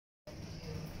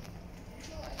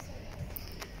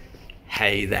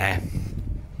Hey there.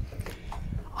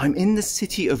 I'm in the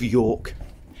city of York,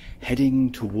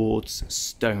 heading towards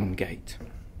Stonegate.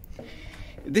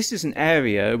 This is an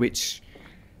area which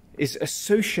is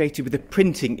associated with the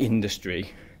printing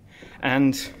industry,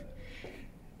 and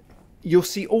you'll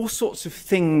see all sorts of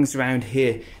things around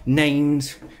here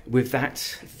named with that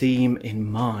theme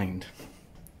in mind.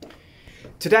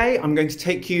 Today I'm going to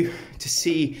take you to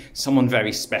see someone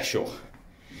very special.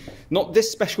 Not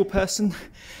this special person,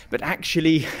 but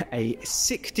actually a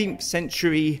 16th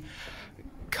century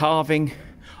carving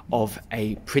of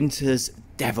a printer's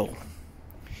devil.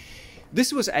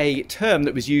 This was a term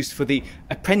that was used for the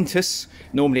apprentice,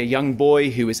 normally a young boy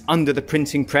who was under the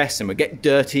printing press and would get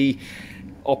dirty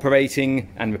operating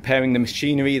and repairing the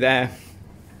machinery there.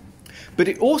 But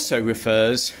it also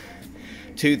refers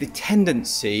to the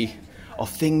tendency of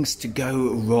things to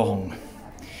go wrong.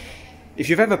 If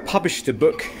you've ever published a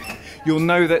book, you'll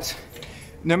know that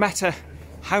no matter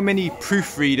how many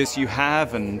proofreaders you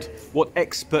have and what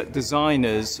expert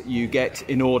designers you get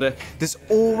in order, there's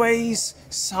always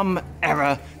some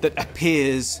error that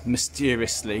appears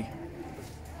mysteriously.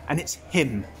 And it's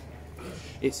him.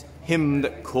 It's him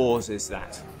that causes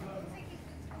that.